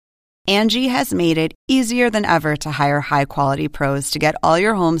Angie has made it easier than ever to hire high-quality pros to get all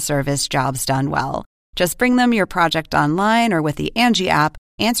your home service jobs done well. Just bring them your project online or with the Angie app,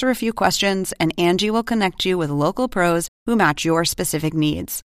 answer a few questions, and Angie will connect you with local pros who match your specific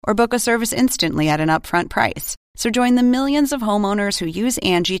needs. Or book a service instantly at an upfront price. So join the millions of homeowners who use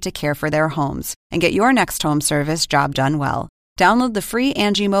Angie to care for their homes and get your next home service job done well. Download the free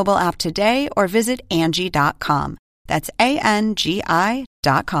Angie mobile app today or visit Angie.com. That's ANGI.com.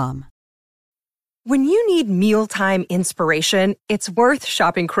 When you need mealtime inspiration, it's worth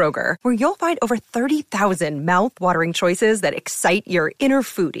shopping Kroger, where you'll find over 30,000 mouth-watering choices that excite your inner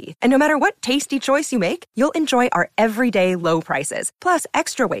foodie. And no matter what tasty choice you make, you'll enjoy our everyday low prices, plus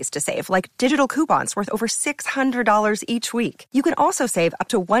extra ways to save, like digital coupons worth over $600 each week. You can also save up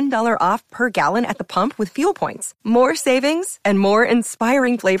to $1 off per gallon at the pump with fuel points. More savings and more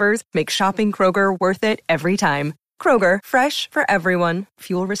inspiring flavors make shopping Kroger worth it every time. Kroger, fresh for everyone.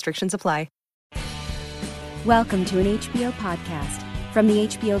 Fuel restrictions apply. Welcome to an HBO podcast from the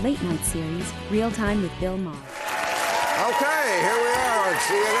HBO Late Night series, Real Time with Bill Maher. Okay, here we are at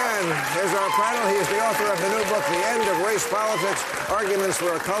CNN. Here's our panel. He is the author of the new book, The End of Race Politics, Arguments for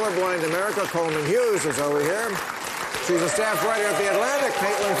a Colorblind America. Coleman Hughes is over here. She's a staff writer at The Atlantic,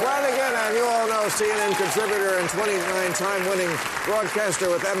 Caitlin Flanagan, and you all know CNN contributor and 29-time winning broadcaster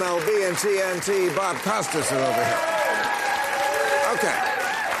with MLB and TNT, Bob Costas is over here. Okay.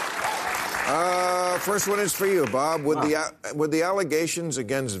 First one is for you, Bob. With the allegations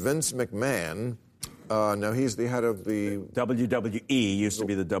against Vince McMahon, now he's the head of the... WWE used to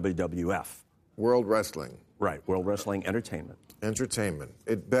be the WWF. World Wrestling. Right, World Wrestling Entertainment. Entertainment.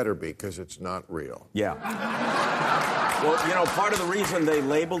 It better be, because it's not real. Yeah. Well, you know, part of the reason they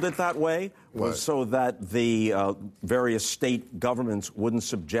labeled it that way was so that the various state governments wouldn't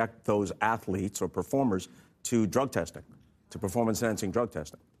subject those athletes or performers to drug testing, to performance-enhancing drug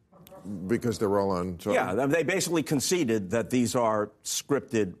testing. Because they're all on... Yeah, they basically conceded that these are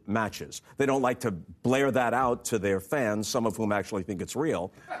scripted matches. They don't like to blare that out to their fans, some of whom actually think it's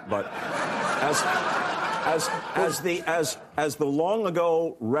real. But as the long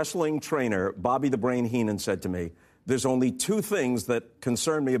ago wrestling trainer, Bobby the Brain Heenan, said to me, there's only two things that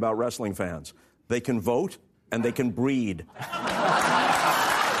concern me about wrestling fans. They can vote and they can breed.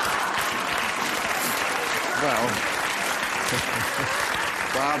 Well...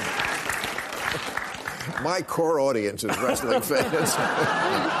 Bob... My core audience is wrestling fans.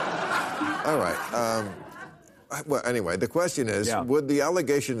 All right. Well, anyway, the question is, would the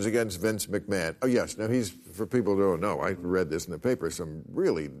allegations against Vince McMahon... Oh, yes. Now, he's, for people who don't know, I read this in the paper, some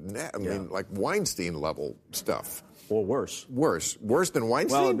really, like Weinstein-level stuff. Or worse. Worse than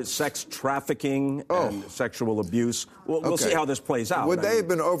Weinstein? Well, sex trafficking and sexual abuse. We'll see how this plays out. Would they have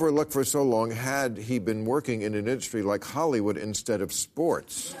been overlooked for so long had he been working in an industry like Hollywood instead of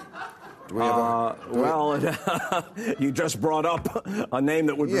sports? You just brought up a name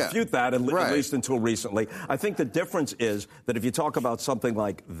that would refute that, at least until recently. I think the difference is that if you talk about something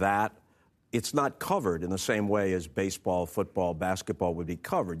like that, it's not covered in the same way as baseball, football, basketball would be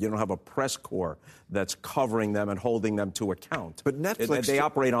covered. You don't have a press corps that's covering them and holding them to account. But Netflix... They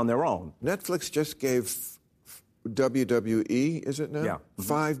operate on their own. Netflix just gave WWE, is it now? Yeah. a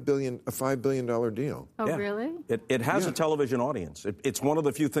 $5 billion deal. Oh, really? It has a television audience. It's one of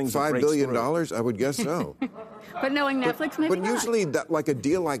the few things that breaks $5 billion? through. I would guess so. But knowing Netflix, maybe But usually, like a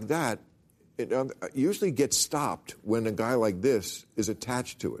deal like that, it usually gets stopped when a guy like this is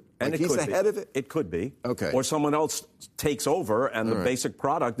attached to it. And like he's the head of it? It could be. Okay. Or someone else takes over and the basic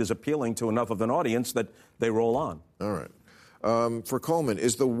product is appealing to enough of an audience that they roll on. All right. For Coleman,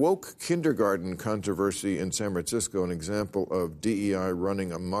 is the woke kindergarten controversy in San Francisco an example of DEI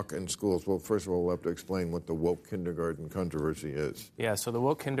running amok in schools? Well, first of all, we'll have to explain what the woke kindergarten controversy is. Yeah, so the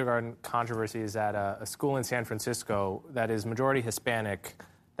woke kindergarten controversy is at a school in San Francisco that is majority Hispanic.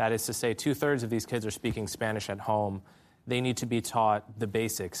 That is to say, 2/3 of these kids are speaking Spanish at home. They need to be taught the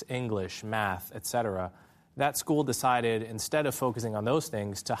basics, English, math, etc. That school decided, instead of focusing on those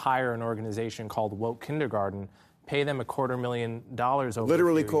things, to hire an organization called Woke Kindergarten, pay them $250,000 over.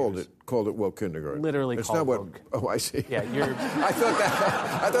 Literally called it woke kindergarten. Literally it's called not what, woke. Oh, I see. Yeah, I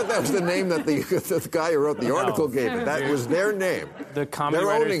thought that was the name that the guy who wrote the article gave it. That was their name. The comedy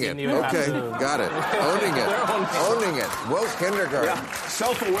They're owning it. Okay, got it. Owning it. Woke kindergarten. Yeah.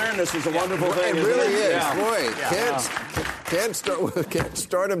 Self-awareness is a wonderful thing. It really is. Yeah. Boy, can't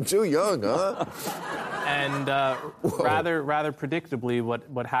start them too young, huh? And rather predictably,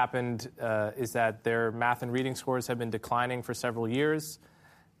 what happened is that their math and reading scores have been declining for several years,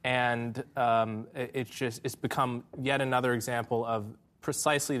 and it's become yet another example of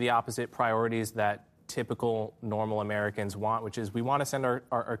precisely the opposite priorities that typical normal Americans want, which is we want to send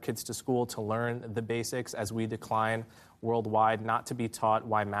our kids to school to learn the basics as we decline worldwide, not to be taught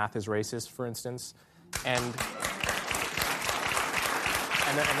why math is racist, for instance. And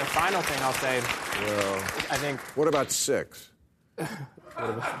the final thing I'll say, I think... What about 6?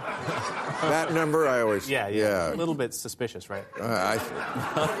 That number, I always... Yeah. A little bit suspicious, right?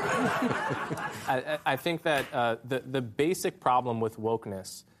 I think that the basic problem with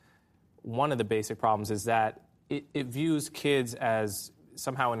wokeness, one of the basic problems, is that it views kids as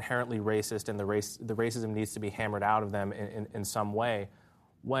somehow inherently racist, and the racism needs to be hammered out of them in some way,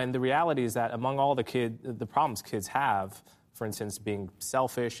 when the reality is that among all the problems kids have, for instance, being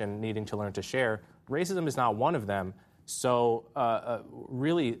selfish and needing to learn to share, racism is not one of them. So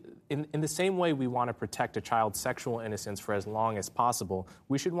really, in the same way we want to protect a child's sexual innocence for as long as possible,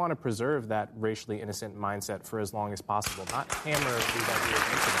 we should want to preserve that racially innocent mindset for as long as possible, not hammer these ideas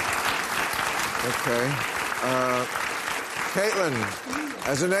into them. Okay. Caitlin,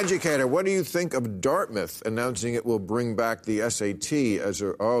 as an educator, what do you think of Dartmouth announcing it will bring back the SAT as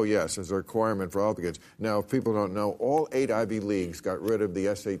a requirement for all the kids? Now, if people don't know, all 8 Ivy Leagues got rid of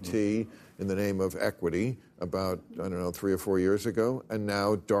the SAT in the name of equity about, 3 or 4 years ago, and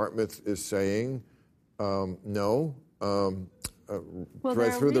now Dartmouth is saying no.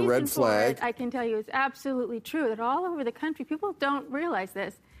 Right through the red flag. I can tell you it's absolutely true that all over the country, people don't realize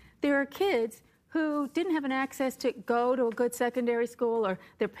this. There are kids who didn't have an access to go to a good secondary school, or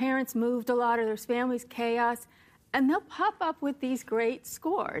their parents moved a lot, or their family's chaos, and they'll pop up with these great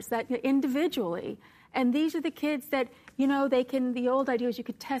scores that individually. And these are the kids that, the old idea was you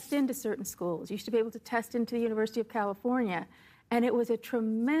could test into certain schools. You used to be able to test into the University of California. And it was a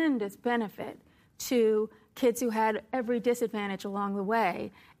tremendous benefit to kids who had every disadvantage along the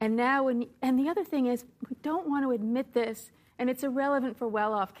way. And now, and the other thing is, we don't want to admit this, and it's irrelevant for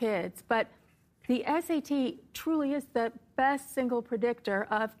well-off kids, but the SAT truly is the best single predictor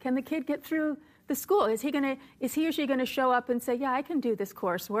of, can the kid get through the school? Is he or she going to show up and say, yeah, I can do this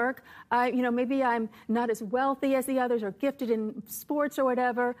coursework. Maybe I'm not as wealthy as the others or gifted in sports or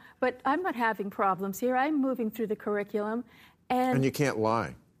whatever, but I'm not having problems here. I'm moving through the curriculum. And you can't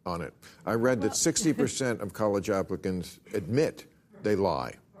lie on it. I read that 60% of college applicants admit they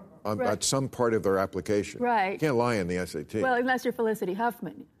lie at some part of their application. Right. You can't lie in the SAT. Well, unless you're Felicity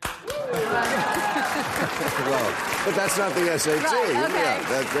Huffman. Well, but that's not the SAT. Right, okay. Yeah,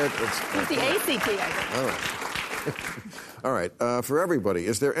 it's the ACT, I think. All right. For everybody,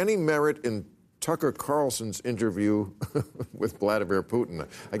 is there any merit in Tucker Carlson's interview with Vladimir Putin?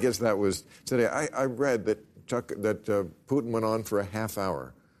 I guess that was today. I read that Putin went on for a half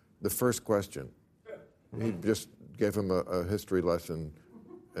hour. The first question, he just gave him a history lesson,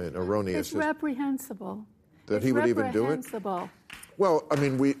 an erroneous. It's reprehensible. That he would even do it? Reprehensible. Well, I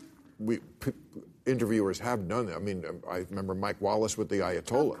mean, we interviewers have done that. I mean, I remember Mike Wallace with the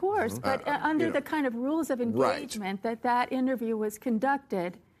Ayatollah. Of course, but under the kind of rules of engagement that interview was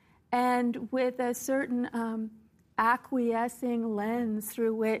conducted, and with a certain acquiescing lens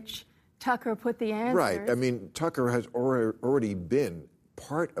through which Tucker put the answers. Right. I mean, Tucker has already been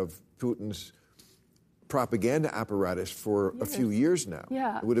part of Putin's propaganda apparatus for a few years now.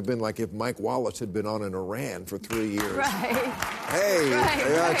 Yeah. It would have been like if Mike Wallace had been on in Iran for 3 years. Right. Hey,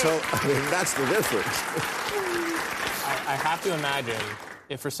 I mean, that's the difference. I have to imagine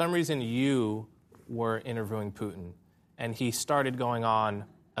if for some reason you were interviewing Putin and he started going on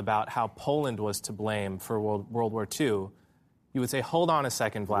about how Poland was to blame for World War II, you would say, hold on a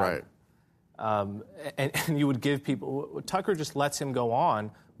second, Vlad. Right. And you would give people... Tucker just lets him go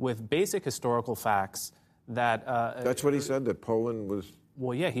on with basic historical facts that... That's what he said, that Poland was...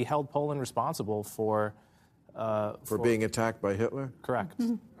 Well, yeah, he held Poland responsible for being attacked by Hitler? Correct.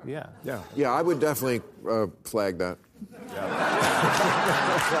 Mm-hmm. Yeah, I would definitely flag that. Yeah.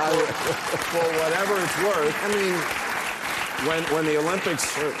 For whatever it's worth, I mean, when the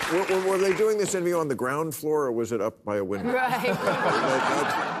Olympics... Were they doing this interview on the ground floor, or was it up by a window? Right.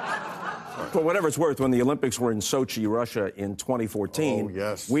 For whatever it's worth, when the Olympics were in Sochi, Russia in 2014,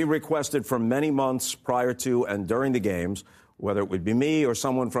 we requested for many months prior to and during the games, whether it would be me or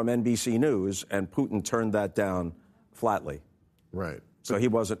someone from NBC News, and Putin turned that down flatly. Right. So he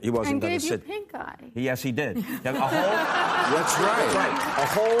wasn't going to sit. And gave you pink eye. Yes, he did. That's right. A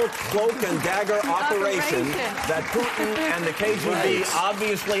whole cloak and dagger operation that Putin and the KGB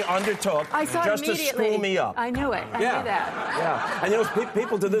obviously undertook just to screw me up. I knew it. I knew that. Yeah. And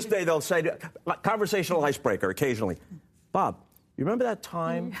people to this day, they'll say, conversational icebreaker occasionally, Bob, You remember that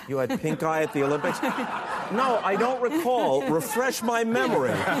time you had pink eye at the Olympics? No, I don't recall. Refresh my memory.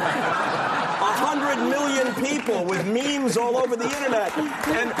 100 million people with memes all over the internet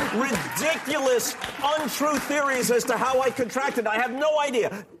and ridiculous, untrue theories as to how I contracted. I have no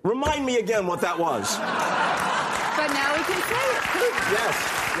idea. Remind me again what that was. But now we can say it.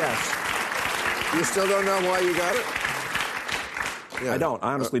 Yes. You still don't know why you got it? Yeah. I don't.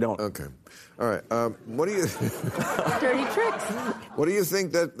 I honestly don't. Okay. All right. What do you... Dirty tricks. What do you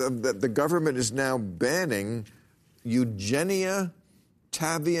think that the government is now banning Eugenia,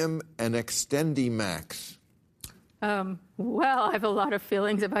 Tavium, and Extendimax? Well, I have a lot of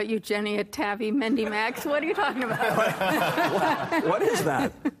feelings about Eugenia, Tavi, Mendimax. What are you talking about? What is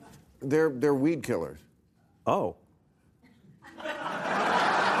that? They're weed killers. Oh.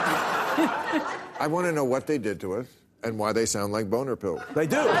 I want to know what they did to us and why they sound like boner pills. They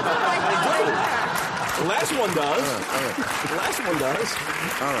do. They do. The last one does. All right. The last one does.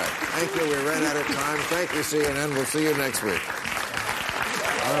 All right. Thank you. We ran out of time. Thank you, CNN. We'll see you next week.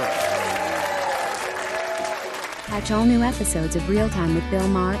 All right. Catch all new episodes of Real Time with Bill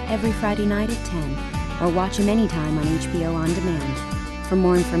Maher every Friday night at 10, or watch him anytime on HBO On Demand. For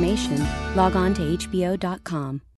more information, log on to HBO.com.